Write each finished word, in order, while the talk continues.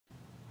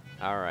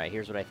Alright,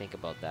 here's what I think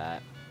about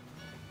that.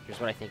 Here's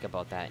what I think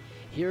about that.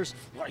 Here's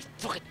what I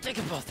fucking think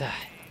about that.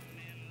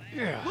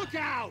 Yeah. Look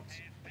out!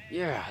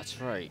 Yeah, that's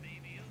right.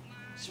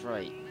 That's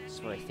right.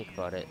 That's what I think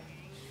about it.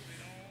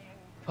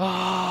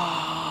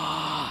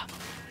 Ah!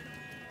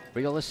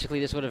 Realistically,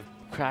 this would have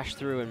crashed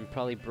through and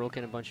probably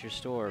broken a bunch of your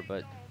store,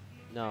 but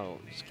no,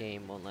 this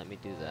game won't let me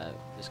do that.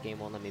 This game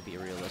won't let me be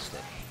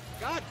realistic.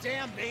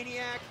 Goddamn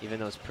maniac! Even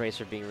though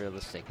sprites are being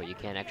realistic, but you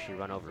can't actually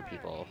run over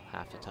people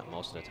half the time,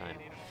 most of the time.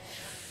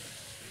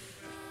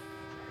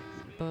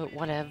 But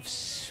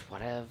whatevs,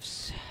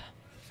 whatevs.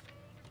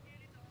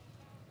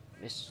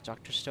 Miss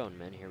Dr.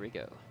 Stoneman, here we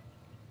go.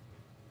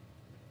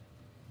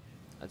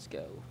 Let's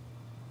go.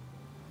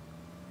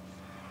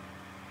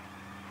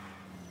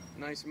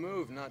 Nice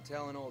move not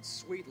telling old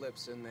Sweet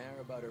Lips in there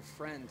about her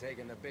friend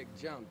taking the big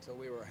jump till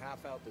we were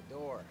half out the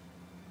door.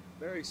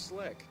 Very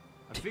slick.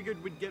 I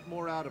figured we'd get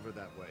more out of her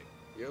that way.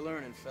 You're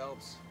learning,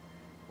 Phelps.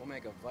 We'll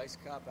make a vice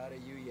cop out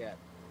of you yet.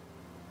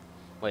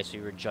 Wait, so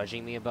you were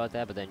judging me about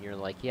that, but then you're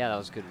like, yeah, that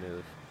was a good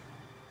move.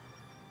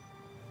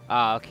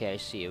 Ah, okay, I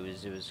see. It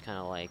was kind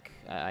of like,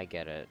 I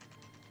get it.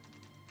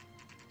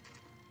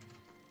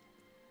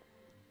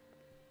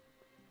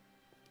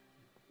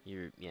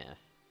 Yeah.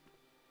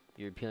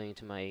 You're appealing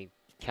to my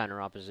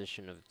counter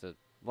opposition of the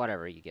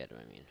whatever, you get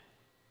what I mean.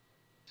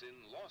 It's in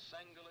Los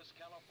Angeles,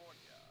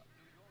 California.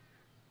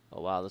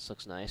 Oh wow, this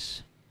looks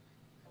nice.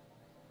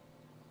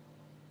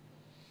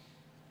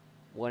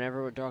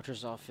 Whenever a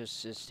doctor's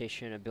office is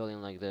stationed in a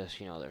building like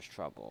this, you know there's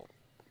trouble.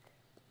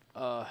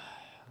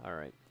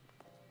 Alright.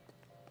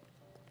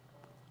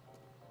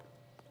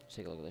 Let's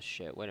take a look at this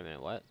shit. Wait a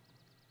minute, what?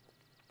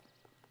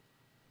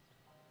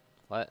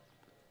 What?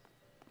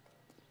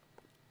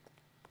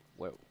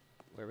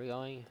 Where are we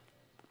going?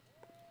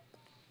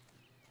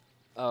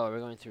 Oh, we're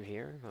going through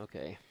here?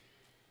 Okay.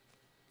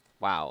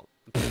 Wow.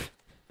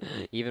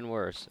 Even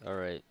worse.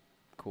 Alright.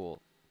 Cool.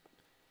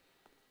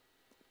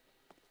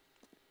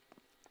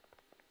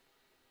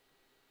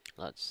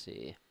 Let's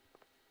see.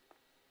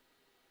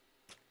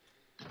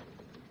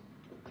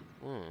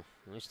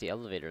 At least the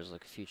elevators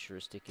look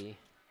futuristic-y.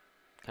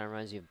 Kind of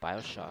reminds you of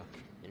BioShock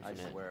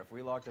Infinite. I swear, if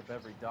we locked up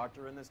every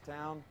doctor in this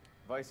town,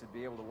 Vice would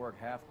be able to work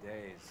half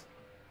days.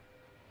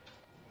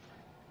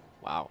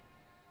 Wow.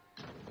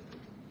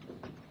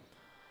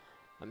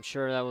 I'm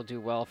sure that will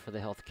do well for the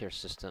healthcare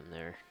system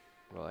there,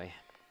 Roy.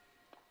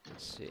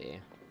 Let's see.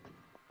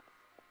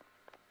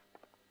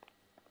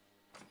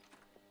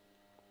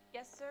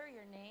 Yes, sir,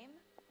 your name?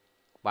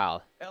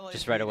 Wow,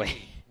 just right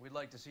away. We'd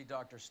like to see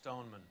Dr.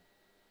 Stoneman.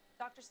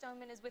 Dr.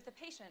 Stoneman is with a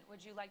patient.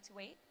 Would you like to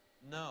wait?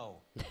 No,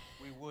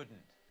 we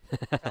wouldn't.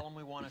 Tell him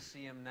we want to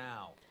see him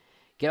now.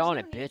 Get on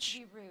There's it, no need bitch. to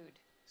be rude.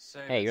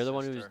 Save Hey, it, you're the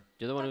one sister.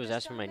 who was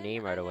asking my Stoneman,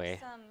 name right I have away.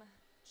 some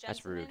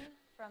That's rude. gentlemen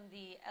from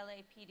the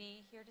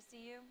LAPD here to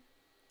see you.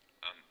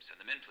 Send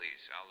them in,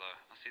 please.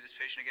 I'll see this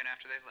patient again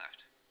after they've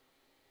left.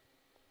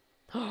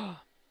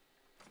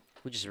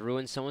 We just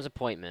ruined someone's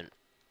appointment.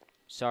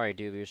 Sorry,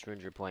 dude, we just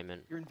ruined your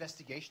appointment. Your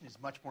investigation is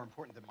much more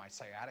important than my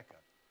sciatica.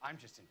 I'm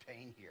just in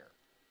pain here.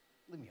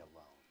 Leave me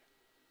alone.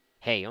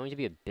 Hey, you don't need to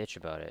be a bitch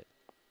about it.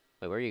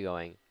 Wait, where are you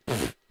going?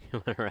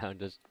 You went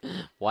around us.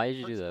 Why did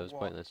you do that? It was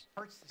pointless.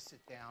 Hurts to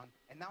sit down,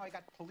 and now I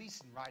got police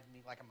riding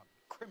me like I'm a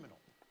criminal.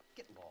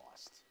 Get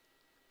lost.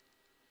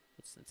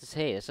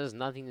 Hey, this has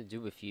nothing to do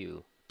with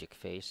you,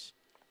 dickface.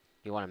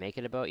 You want to make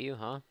it about you,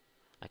 huh?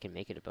 I can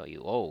make it about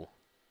you. Oh.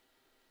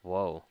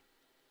 Whoa.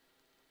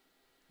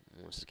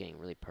 This is getting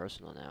really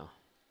personal now.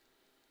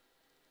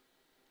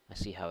 I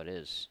see how it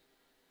is.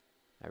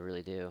 I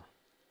really do.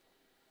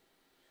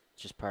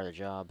 It's just part of the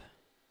job.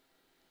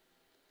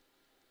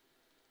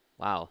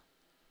 Wow.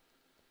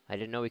 I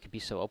didn't know we could be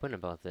so open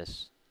about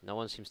this. No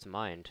one seems to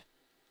mind.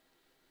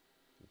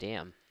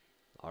 Damn.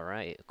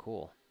 Alright,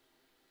 cool.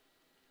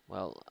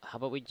 Well, how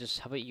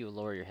about you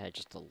lower your head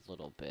just a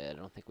little bit? I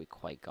don't think we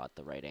quite got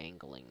the right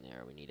angling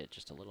there. We need it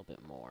just a little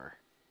bit more.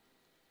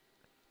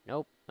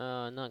 Nope,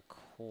 not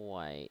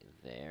quite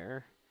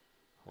there.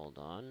 Hold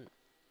on.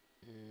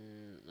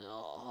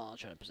 I'll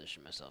try to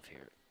position myself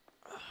here.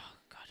 Oh,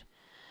 God.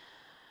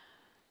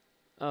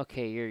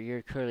 Okay,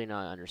 you're clearly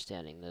not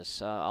understanding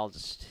this. I'll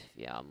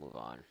move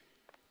on.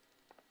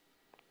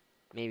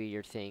 Maybe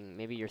your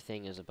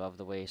thing is above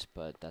the waist,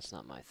 but that's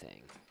not my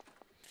thing.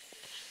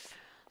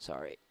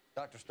 Sorry.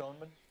 Dr.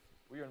 Stoneman,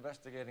 we are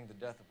investigating the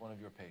death of one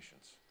of your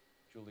patients,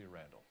 Julia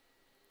Randall.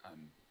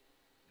 I'm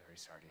very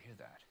sorry to hear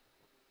that.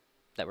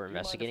 That we're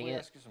investigating Do you it?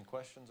 mind if we ask you some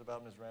questions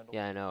about Ms. Randall?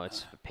 Yeah, I know,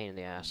 it's a pain in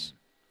the ass.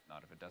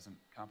 Not if it doesn't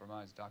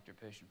compromise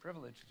doctor-patient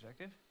privilege,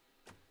 Detective.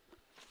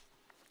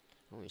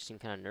 Oh, you seem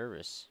kind of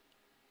nervous.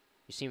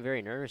 You seem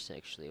very nervous,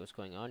 actually. What's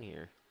going on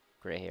here?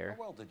 Gray hair.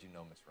 How well did you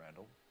know Ms.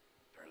 Randall?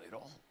 Barely at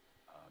all.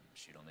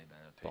 She'd only been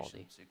a patient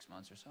Baldy. 6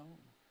 months or so.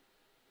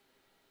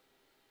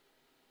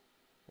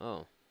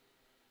 Oh.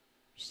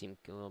 You seem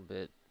a little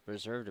bit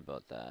reserved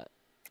about that.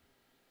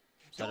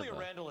 Julia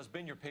Randall has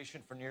been your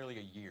patient for nearly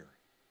a year.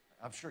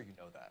 I'm sure you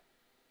know that.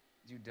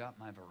 Do you doubt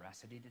my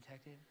veracity,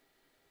 Detective?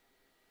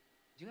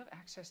 Do you have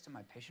access to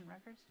my patient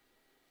records?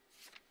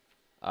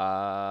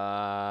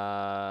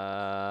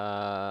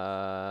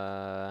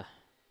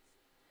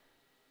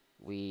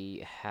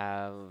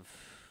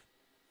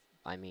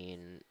 I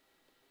mean,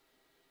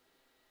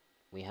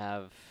 we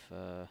have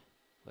the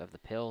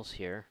pills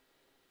here.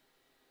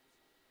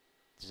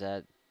 Does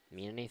that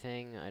mean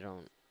anything? I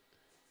don't...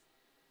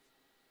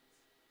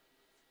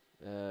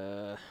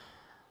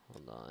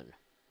 hold on.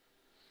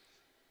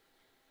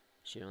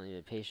 She'd only been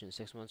a patient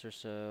 6 months or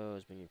so.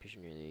 Has been your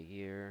patient nearly a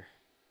year.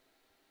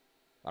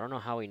 I don't know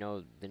how we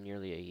know the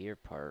nearly a year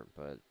part,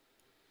 but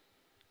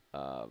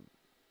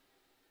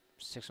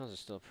 6 months is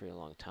still a pretty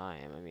long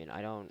time. I mean,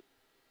 I don't...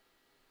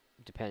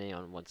 Depending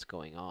on what's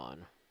going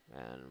on,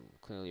 and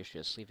clearly she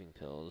has sleeping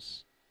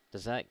pills.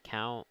 Does that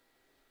count?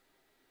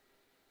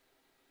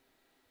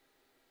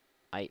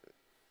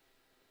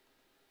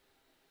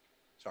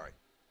 Sorry.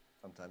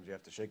 Sometimes you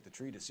have to shake the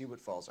tree to see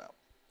what falls out.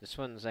 This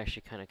one's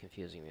actually kind of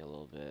confusing me a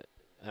little bit.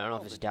 I don't know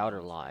if it's doubt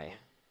or lie.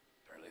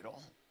 Barely at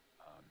all.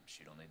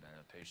 She'd only been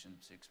a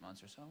patient 6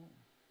 months or so.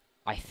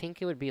 I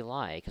think it would be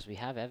lie, because we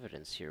have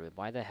evidence here.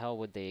 Why the hell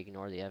would they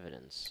ignore the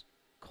evidence?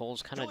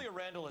 Cole's kind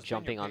of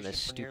jumping on this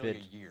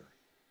stupid...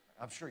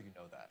 I'm sure you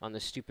know that. On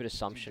the stupid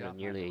assumption of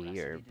nearly a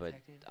year, but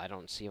I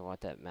don't see what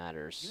that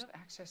matters.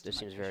 This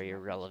seems very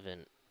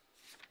irrelevant.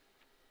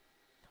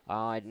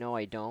 No,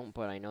 I don't,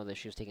 but I know that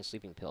she was taking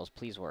sleeping pills.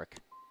 Please work.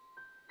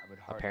 I would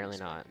hardly Apparently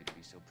expect not. you to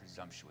be so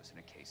presumptuous in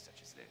a case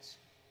such as this.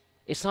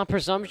 It's not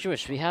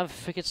presumptuous. We have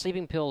freaking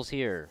sleeping pills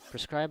here.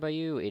 Prescribed by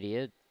you,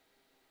 idiot.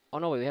 Oh,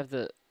 no, wait, we have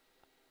the...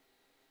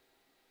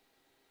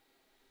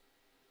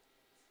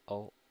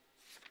 Oh.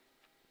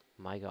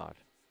 My god.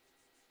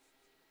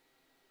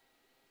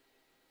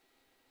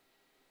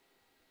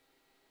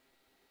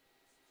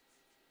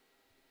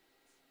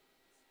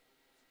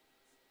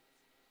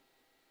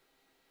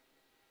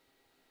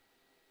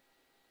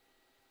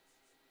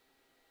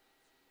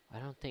 I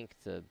don't think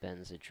the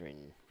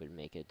Benzedrine would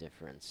make a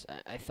difference.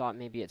 I thought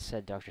maybe it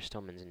said Dr.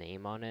 Stoneman's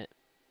name on it.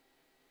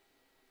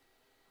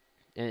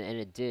 And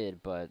it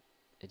did, but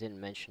it didn't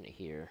mention it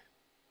here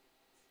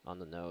on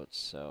the notes,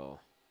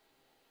 so...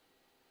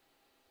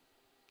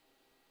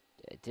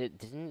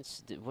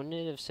 Wouldn't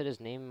it have said his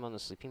name on the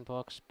sleeping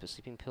box, the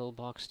sleeping pill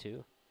box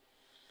too?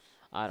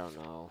 I don't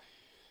know.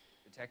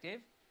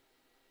 Detective?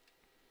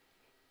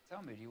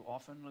 Tell me, do you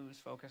often lose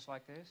focus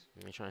like this?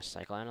 Are you trying to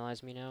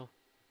psychoanalyze me now?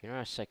 You're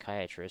not a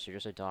psychiatrist, you're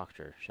just a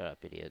doctor. Shut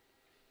up, idiot.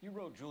 You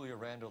wrote Julia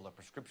Randall a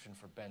prescription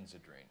for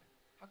Benzedrine.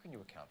 How can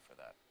you account for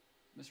that?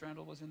 Miss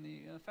Randall was in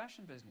the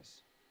fashion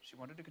business. She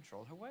wanted to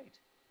control her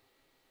weight.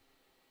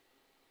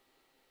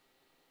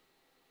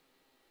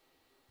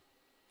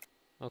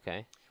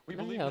 Okay. We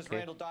believe Miss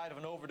Randall died of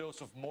an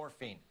overdose of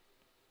morphine.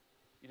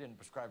 You didn't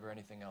prescribe her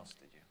anything else,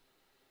 did you?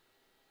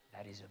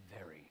 That is a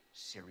very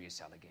serious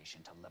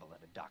allegation to level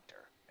at a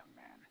doctor, young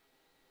man.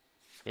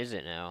 Is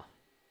it now?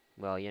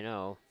 Well, you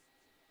know,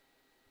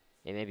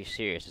 it may be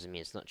serious, doesn't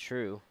mean it's not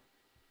true.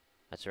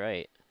 That's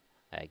right.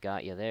 I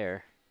got you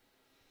there.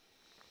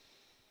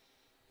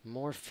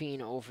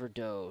 Morphine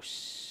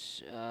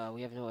overdose.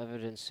 We have no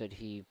evidence that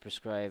he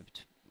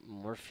prescribed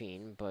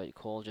morphine, but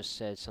Cole just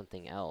said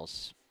something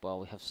else. Well,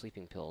 we have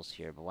sleeping pills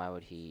here, but why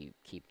would he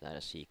keep that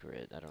a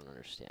secret? I don't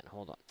understand.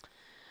 Hold on.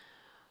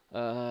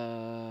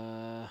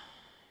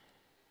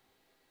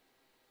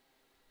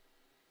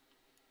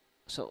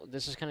 So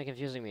this is kind of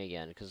confusing me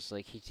again, because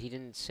like he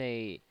didn't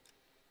say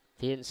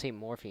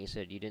morphine. He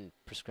said you didn't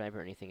prescribe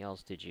her anything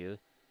else, did you?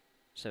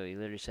 So he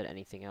literally said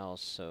anything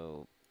else.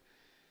 So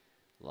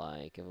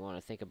like if we want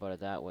to think about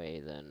it that way,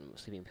 then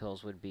sleeping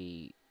pills would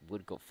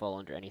fall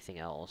under anything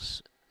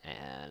else,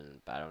 and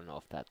I don't know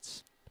if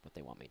that's what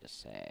they want me to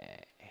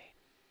say.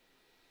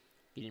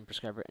 You didn't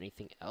prescribe her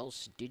anything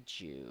else,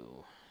 did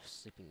you?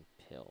 Sleeping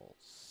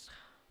pills.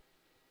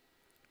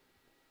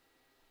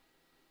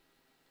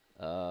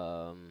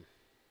 God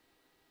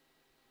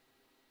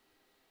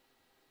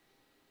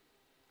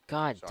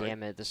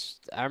damn it,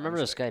 I remember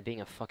this guy being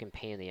a fucking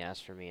pain in the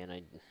ass for me, and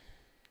of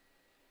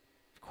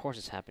course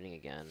it's happening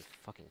again.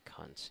 Fucking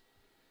cunt.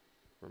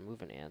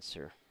 Remove an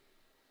answer.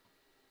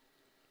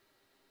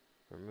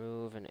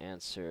 Remove an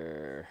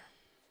answer.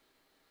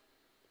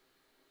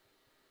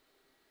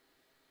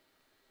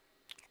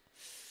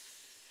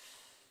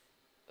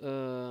 I'm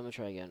gonna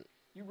try again.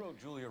 You wrote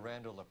Julia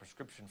Randall a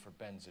prescription for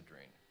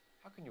Benzedrine.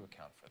 How can you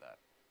account for that?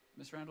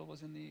 Miss Randall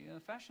was in the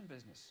fashion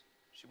business.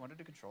 She wanted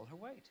to control her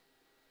weight.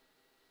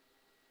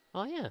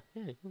 Oh, yeah.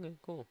 Yeah, okay,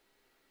 cool.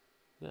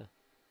 Yeah.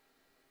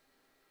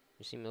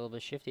 You seem a little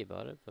bit shifty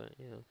about it, but,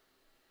 you know.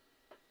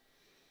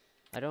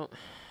 I don't...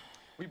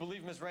 We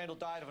believe Miss Randall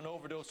died of an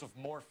overdose of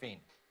morphine.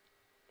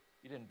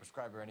 You didn't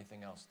prescribe her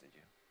anything else, did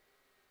you?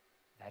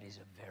 That is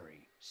a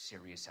very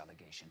serious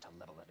allegation to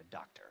level at a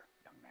doctor,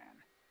 young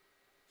man.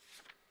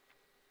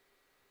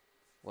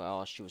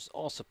 Well, she was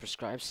also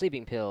prescribed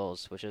sleeping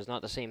pills, which is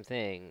not the same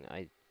thing.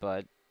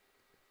 But,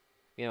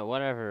 you know,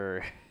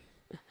 whatever.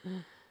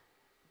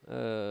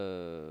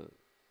 Or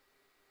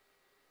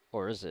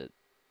is it?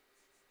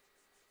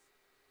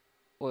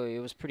 Well, it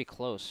was pretty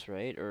close,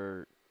 right?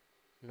 Or,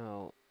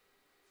 no,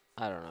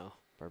 I don't know.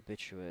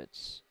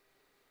 Barbiturates.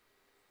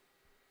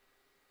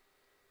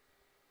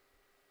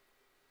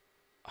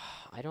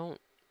 I don't...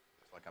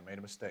 It's like I made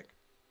a mistake.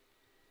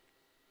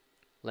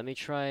 Let me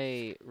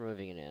try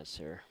removing an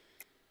answer.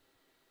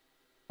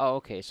 Oh,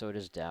 okay, so it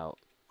is doubt.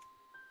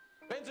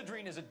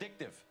 Benzedrine is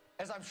addictive,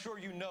 as I'm sure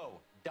you know,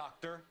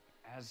 Doctor.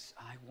 As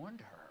I warned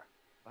her,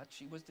 but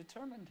she was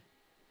determined.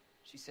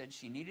 She said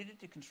she needed it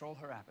to control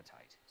her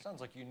appetite.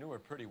 Sounds like you knew her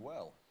pretty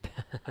well.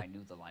 I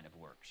knew the line of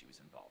work she was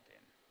involved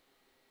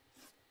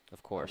in.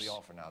 Of course. That'll be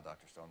all for now,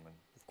 Dr. Stoneman.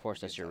 Of course,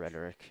 that's your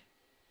rhetoric.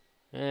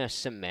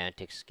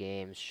 Semantics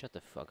games. Shut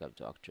the fuck up,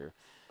 Doctor.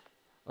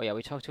 Oh yeah,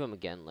 we talked to him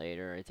again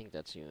later. I think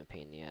that's even a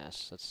pain in the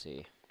ass. Let's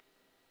see.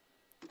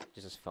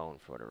 Just his phone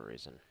for whatever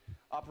reason.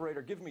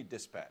 Operator, give me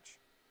dispatch.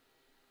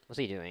 What's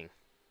he doing?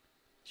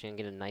 Is he gonna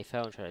get a knife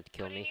out and try to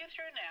kill me? You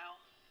through now.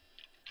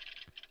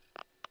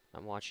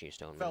 I'm watching you,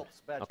 Stoneman.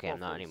 Phelps, badge Okay, I'm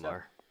not 447.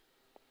 anymore.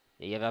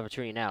 Yeah, you have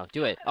opportunity now.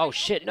 Do it. Oh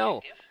shit,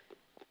 no!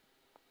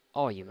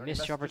 Oh, you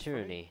missed your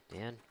opportunity,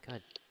 Dan.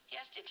 God.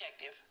 Yes,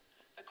 detective.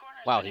 The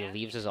coroner's Wow, been he asking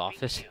leaves to his speak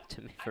office to you.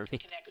 to me I for can me.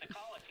 connect the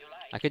call if you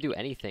like. I could do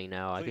anything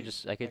now. I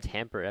Please. could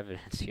tamper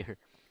evidence here.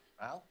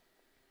 Al?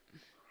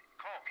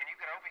 Cole, can you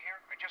get over here?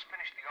 I just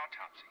finished the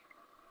autopsy.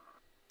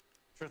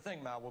 Sure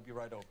thing, Mal. We'll be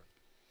right over.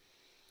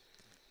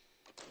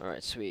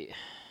 Alright, sweet.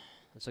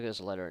 Let's look at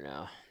this letter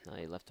now. Now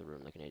he left the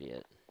room like an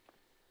idiot.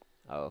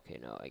 Oh, okay,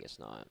 no, I guess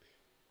not.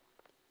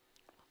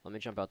 Let me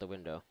jump out the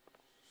window.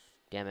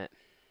 Damn it.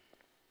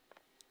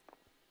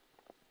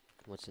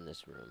 What's in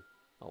this room?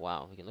 Oh,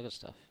 wow, we can look at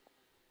stuff.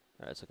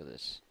 Alright, let's look at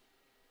this.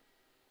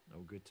 No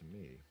good to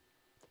me.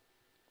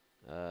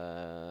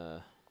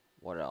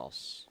 What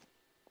else?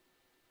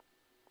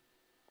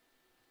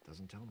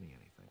 Doesn't tell me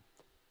anything.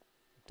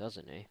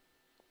 Doesn't, eh?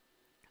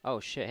 Oh,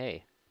 shit,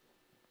 hey.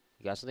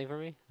 You got something for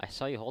me? I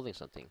saw you holding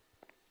something.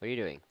 What are you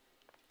doing?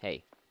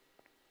 Hey.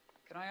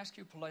 Can I ask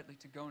you politely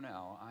to go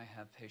now? I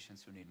have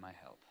patients who need my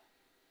help.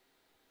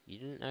 You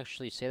didn't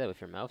actually say that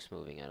with your mouth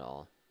moving at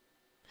all.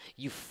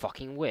 You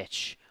fucking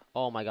witch!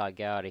 Oh my god,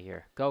 get out of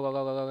here. Go, go,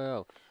 go, go, go,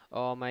 go.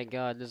 Oh my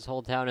god, this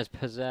whole town is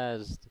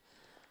possessed.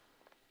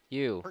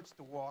 You. Hurts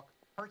to walk,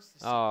 hurts to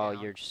sit Oh,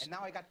 down, you're just... and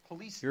now I got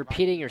police. You're inviting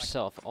repeating me like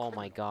yourself. a Oh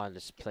my criminal. god,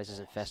 this place is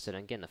infested.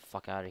 I'm getting the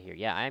fuck out of here.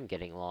 Yeah, I am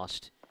getting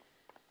lost.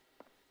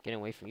 Getting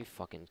away from you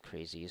fucking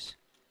crazies.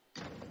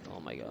 Oh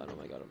my god, oh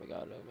my god, oh my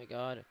god, oh my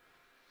god.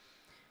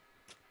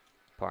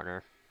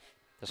 Partner,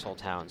 this whole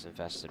town's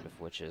infested with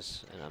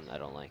witches, and I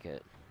don't like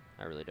it.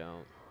 I really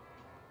don't.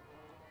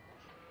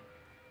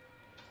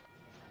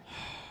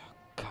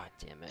 God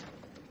damn it.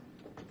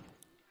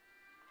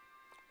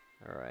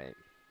 Alright.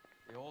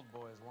 The old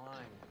boy's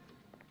lying.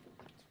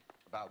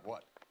 About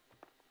what?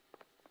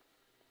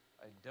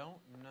 I don't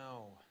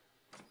know.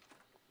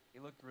 He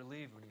looked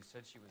relieved when you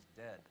said she was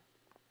dead.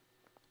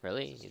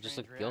 Really? It's a You just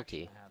strange look guilty.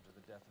 reaction to have to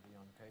the death of a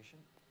young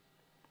patient.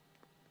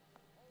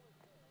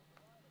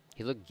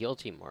 He looked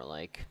guilty more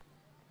like.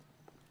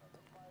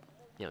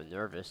 You know,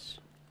 nervous.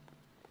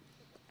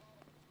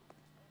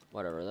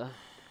 Whatever, though.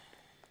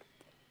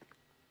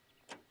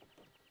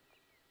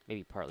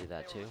 Maybe partly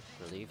that, too.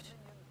 Relieved.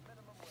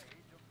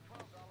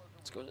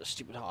 Let's go to the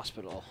stupid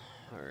hospital.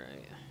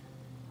 Alright.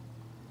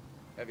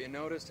 Have you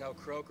noticed how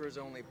croakers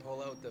only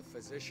pull out the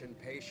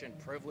physician-patient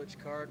privilege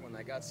card when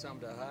they got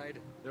something to hide?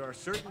 There are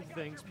certain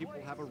things people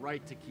have a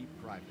right to keep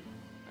private.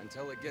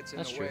 Until it gets in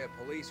That's the true. way of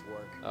police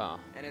work. Oh.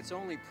 And it's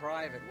only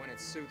private when it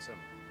suits them.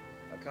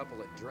 A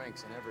couple of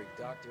drinks and every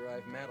doctor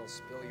I've met will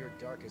spill your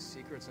darkest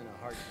secrets in a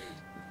heartbeat.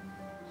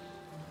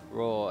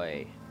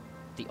 Roy.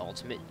 The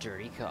ultimate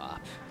dirty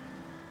cop.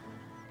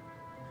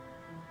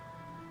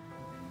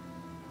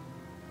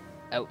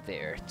 Out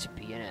there to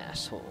be an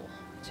asshole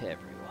to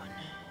everyone.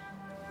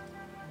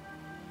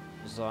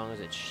 As long as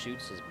it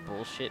shoots his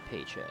bullshit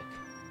paycheck.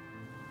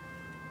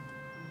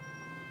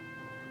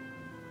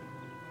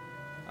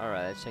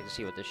 Alright, let's check to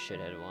see what this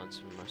shithead wants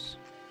from us.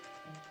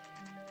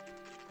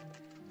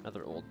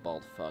 Another old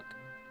bald fuck.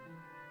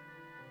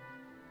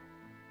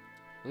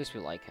 At least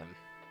we like him.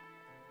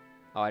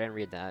 Oh, I didn't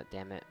read that,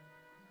 damn it.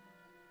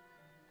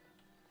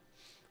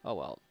 Oh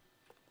well.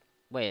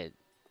 Wait.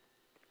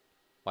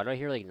 Why do I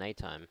hear like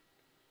nighttime?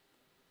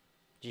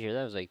 Did you hear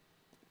that? It was like...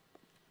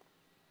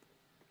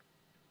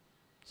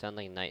 Sound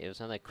like night. It would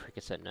sound like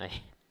crickets at night.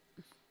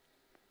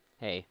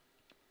 Hey.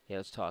 Hey,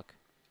 let's talk.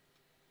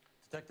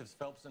 Detectives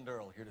Phelps and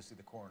Earl here to see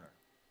the coroner.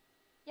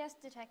 Yes,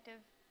 Detective.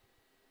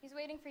 He's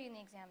waiting for you in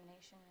the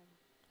examination room.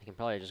 I can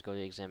probably just go to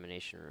the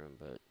examination room,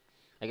 but...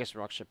 I guess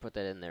Rock should put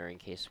that in there in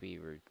case we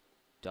were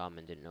dumb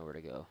and didn't know where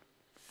to go.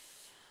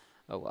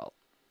 Oh well.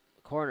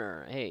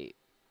 Coroner, hey.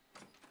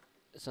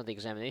 It's not the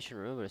examination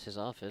room, but it's his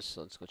office,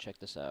 so let's go check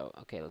this out.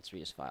 Okay, let's read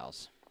his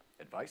files.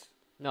 Advice?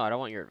 No, I don't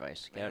want your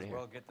advice. Get May out as of here.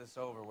 well get this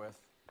over with.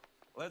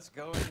 Let's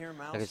go and hear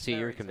Mal's I can see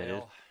you're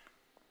committed.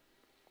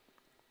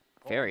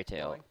 Fairy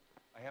tale.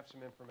 I have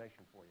some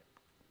information for you.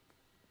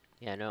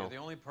 Yeah, I know. You're the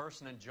only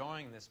person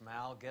enjoying this,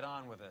 Mal. Get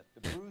on with it.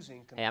 The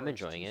bruising Hey, I'm confirms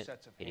enjoying two it,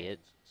 sets of idiot.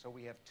 hands, so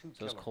we have two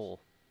So is killers. Cole.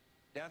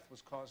 Death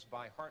was caused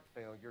by heart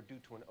failure due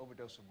to an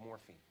overdose of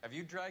morphine. Have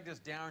you dragged us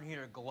down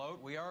here to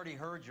gloat? We already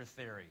heard your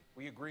theory.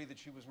 We agree that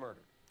she was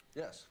murdered.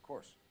 Yes, of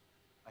course.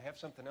 I have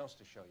something else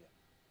to show you.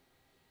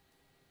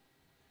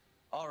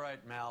 All right,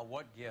 Mal,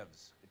 what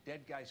gives? The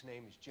dead guy's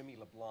name is Jimmy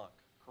LeBlanc,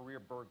 career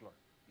burglar.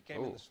 He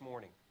came in Oh. this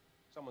morning.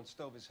 Someone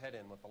stove his head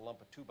in with a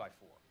lump of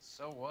 2x4.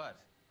 So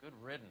what? Good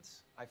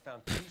riddance. I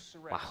found 2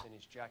 cigarettes in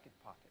his jacket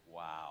pocket.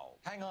 Wow.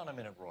 Hang on a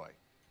minute, Roy.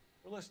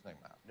 We're listening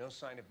now. No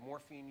sign of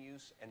morphine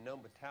use and no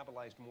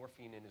metabolized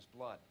morphine in his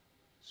blood.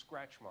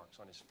 Scratch marks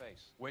on his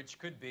face. Which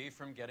could be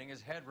from getting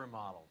his head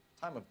remodeled.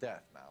 Time of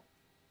death, Mal.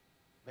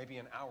 Maybe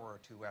an hour or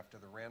 2 after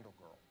the Randall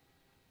girl.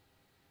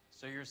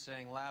 So you're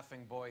saying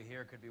Laughing Boy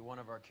here could be one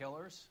of our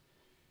killers?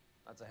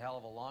 That's a hell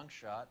of a long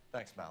shot.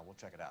 Thanks, Mal. We'll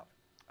check it out.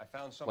 I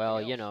found something Well,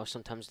 else. you know,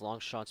 sometimes long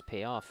shots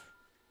pay off.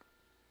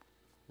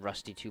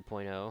 Rusty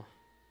 2.0.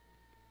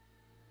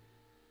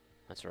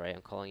 That's right,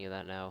 I'm calling you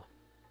that now.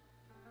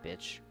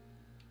 Bitch.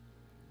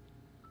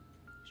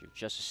 'Cause you're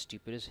just as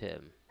stupid as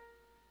him.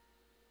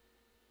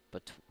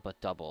 But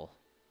double.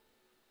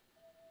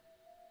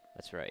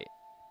 That's right.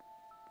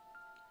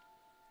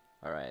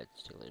 Alright,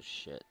 let's do this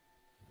shit.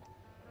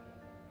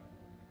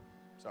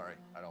 Sorry,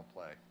 I don't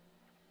play.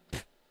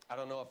 I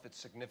don't know if it's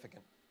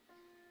significant.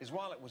 His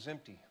wallet was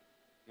empty.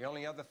 The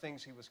only other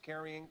things he was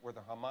carrying were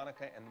the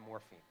harmonica and the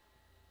morphine.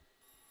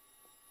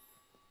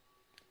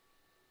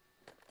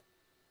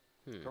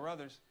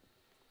 Carruthers.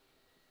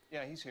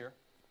 Yeah, he's here.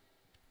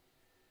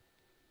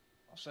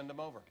 I'll send him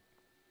over.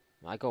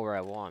 I go where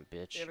I want,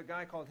 bitch. They have a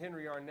guy called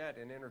Henry Arnett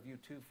in interview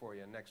 2 for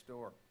you next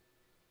door.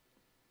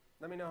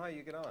 Let me know how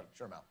you get on.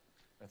 Sure, Mal.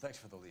 And thanks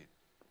for the lead.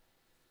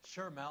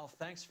 Sure, Mal.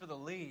 Thanks for the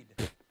lead.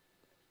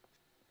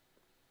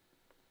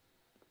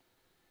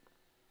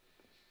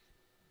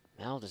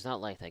 Mal does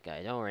not like that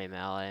guy. Don't worry,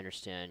 Mal. I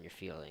understand your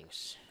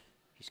feelings.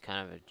 He's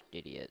kind of an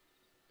idiot.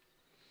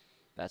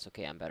 That's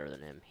okay. I'm better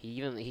than him.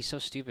 He's so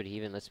stupid. He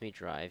even lets me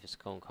drive his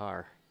own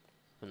car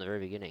from the very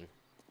beginning.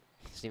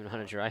 He doesn't even know how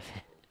to drive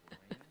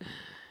it.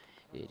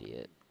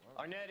 Idiot.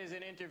 Arnett is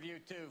in interview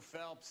 2,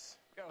 Phelps.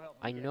 Go help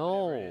him I get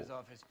know. whatever it is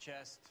off his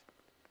chest.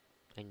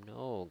 I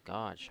know.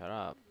 God, shut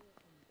up.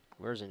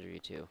 Where's interview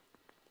 2?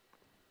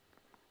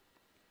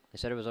 They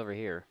said it was over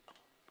here.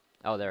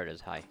 Oh, there it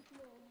is. Hi.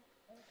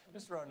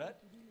 Mr. Arnett,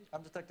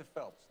 I'm Detective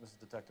Phelps. This is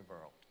Detective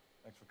Earl.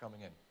 Thanks for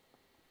coming in.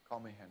 Call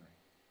me Henry.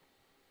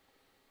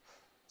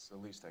 It's the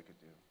least I could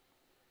do.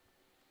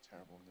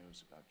 Terrible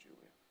news about Julia.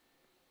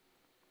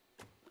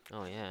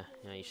 Oh, yeah.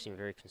 Yeah, you seem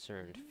very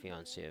concerned.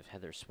 Fiancé of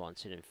Heather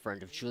Swanson and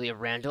friend of Julia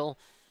Randall.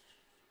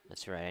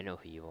 That's right. I know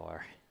who you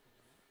are.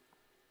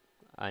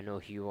 I know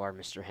who you are,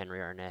 Mr.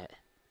 Henry Arnett.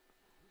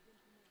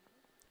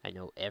 I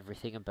know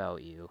everything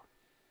about you.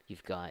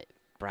 You've got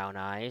brown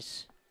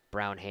eyes,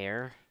 brown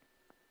hair.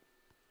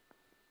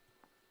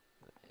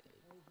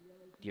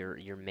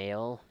 You're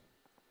male.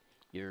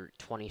 You're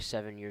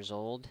 27 years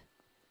old.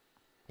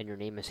 And your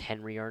name is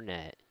Henry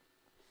Arnett.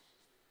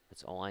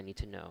 That's all I need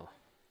to know.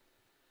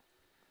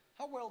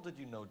 How well did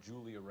you know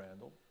Julia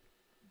Randall?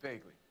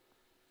 Vaguely.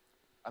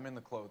 I'm in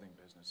the clothing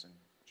business, and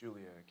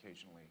Julia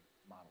occasionally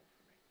modeled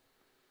for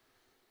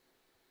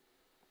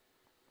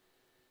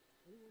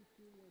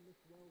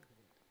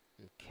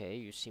me. Okay,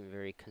 you seem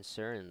very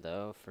concerned,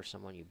 though, for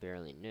someone you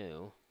barely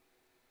knew.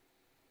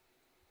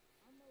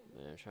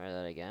 I'm gonna try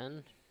that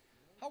again.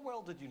 How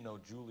well did you know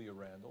Julia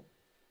Randall?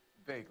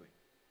 Vaguely.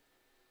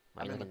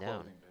 Why are you I'm in the looking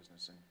down? clothing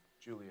business, and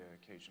Julia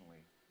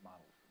occasionally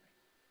modeled for me.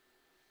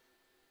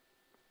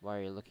 Why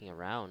are you looking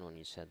around when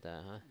you said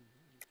that, huh?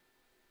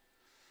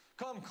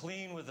 Come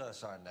clean with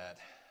us, Arnett.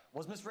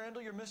 Was Miss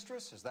Randall your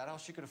mistress? Is that how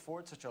she could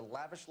afford such a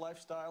lavish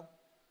lifestyle?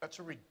 That's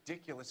a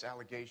ridiculous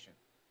allegation.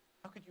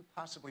 How could you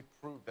possibly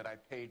prove that I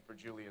paid for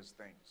Julia's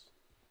things?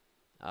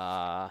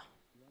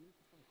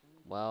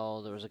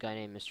 Well, there was a guy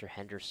named Mr.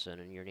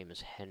 Henderson, and your name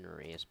is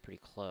Henry. It's pretty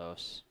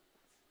close.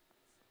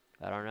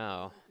 I don't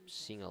know. I'm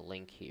seeing a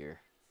link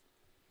here.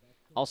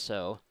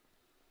 Also,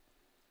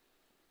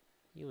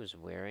 he was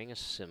wearing a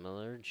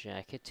similar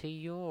jacket to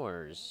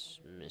yours,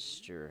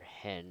 Mr.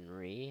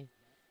 Henry.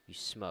 You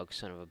smug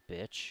son of a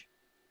bitch.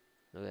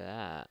 Look at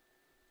that.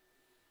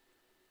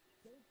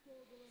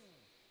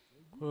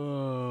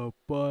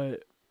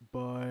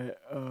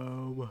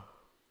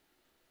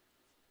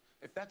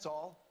 If that's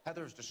all,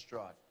 Heather's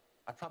distraught.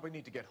 I probably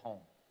need to get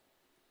home.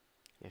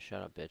 Yeah,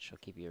 shut up, bitch. I'll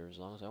keep you here as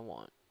long as I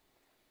want.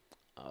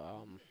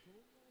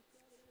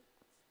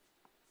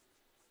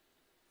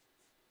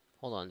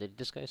 Hold on. Did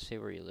this guy say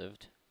where he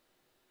lived?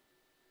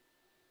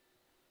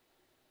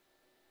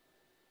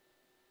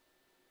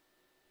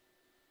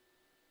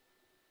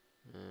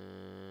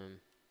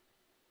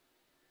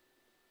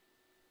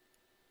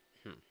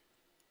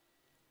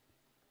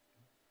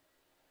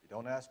 You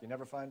don't ask, you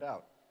never find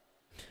out.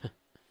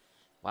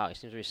 Wow, he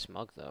seems very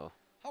smug, though.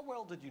 How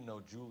well did you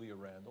know Julia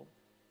Randall?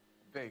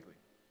 Vaguely.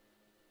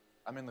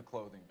 I'm in the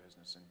clothing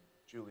business, and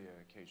Julia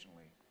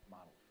occasionally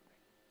modeled for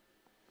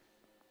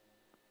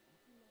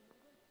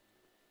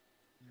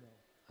me.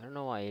 I don't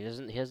know why he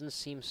doesn't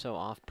seem so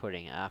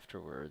off-putting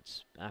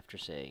afterwards, after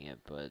saying it,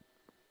 but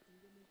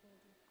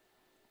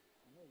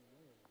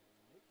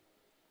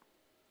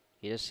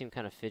he does seem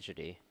kind of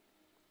fidgety.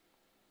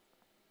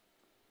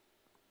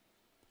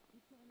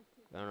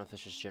 I don't know if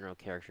it's just general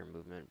character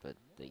movement, but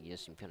he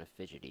does seem kind of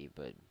fidgety,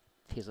 but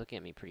he's looking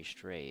at me pretty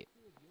straight.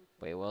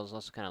 But he was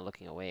also kind of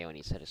looking away when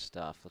he said his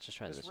stuff. Let's just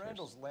try this Miss first.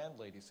 Randall's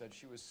landlady said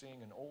she was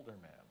seeing an older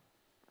man.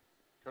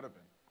 Could have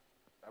been.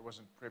 I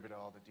wasn't privy to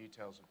all the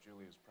details of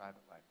Julia's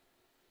private life.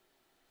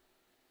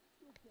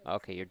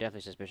 Okay, you're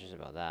definitely suspicious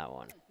about that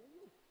one.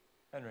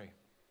 Henry,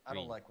 I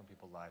Green. don't like when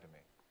people lie to me.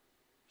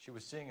 She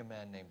was seeing a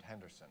man named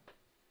Henderson.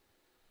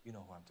 You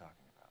know who I'm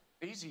talking about.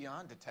 Easy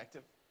on,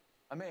 Detective.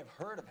 I may have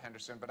heard of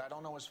Henderson, but I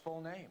don't know his full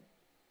name.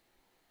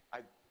 I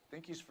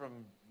think he's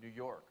from New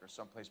York or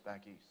someplace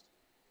back east.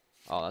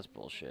 Oh, that's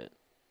bullshit.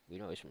 We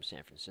know he's from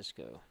San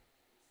Francisco.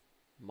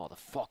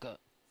 Motherfucker.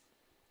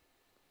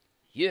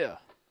 Yeah.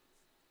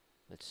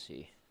 Let's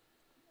see.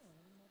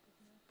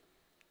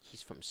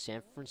 He's from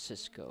San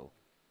Francisco.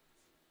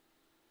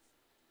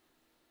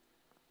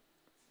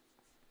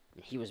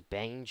 And he was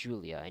banging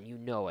Julia, and you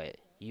know it.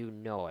 You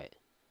know it.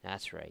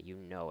 That's right, you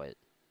know it.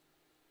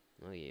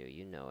 Look at you,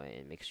 you know it.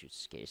 It makes you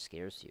scares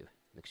you.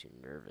 Makes you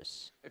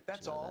nervous. If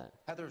that's You know all,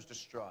 Heather's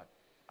distraught.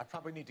 I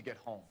probably need to get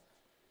home.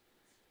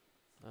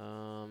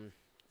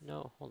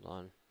 No, hold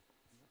on. I'm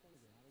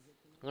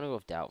gonna go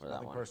with doubt for that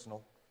Nothing one.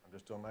 personal. I'm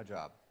just doing my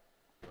job.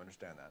 You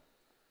understand that?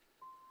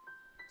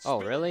 Oh,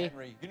 Spill it, really?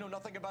 Henry, you know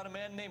nothing about a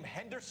man named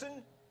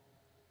Henderson?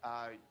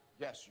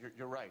 Yes,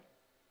 you're right.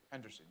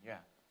 Henderson, yeah.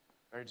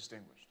 Very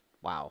distinguished.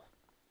 Wow.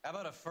 How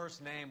about a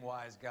first name,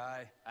 wise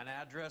guy? An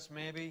address,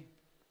 maybe?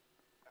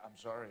 I'm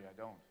sorry, I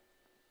don't.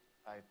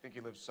 I think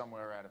he lives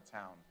somewhere out of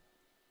town.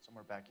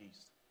 Somewhere back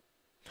east.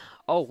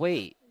 Oh,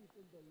 wait.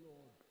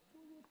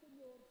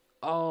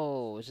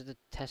 Oh, is it the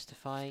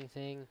testifying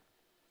thing?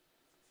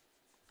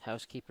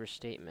 Housekeeper's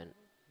statement.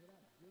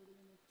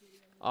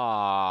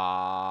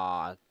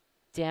 Aw,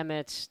 damn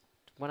it.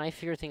 When I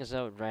figure things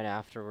out right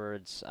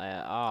afterwards,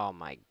 oh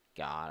my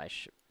god, I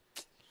should...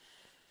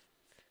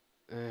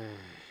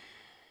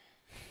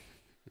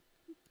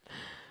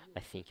 I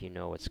think you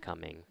know what's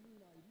coming.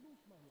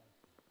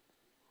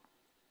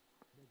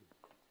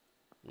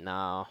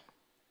 No.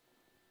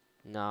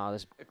 No,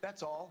 If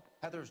that's all,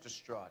 Heather's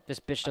distraught. this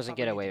bitch I doesn't probably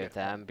get need away to with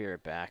that. I'm be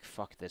right back.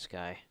 Fuck this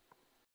guy.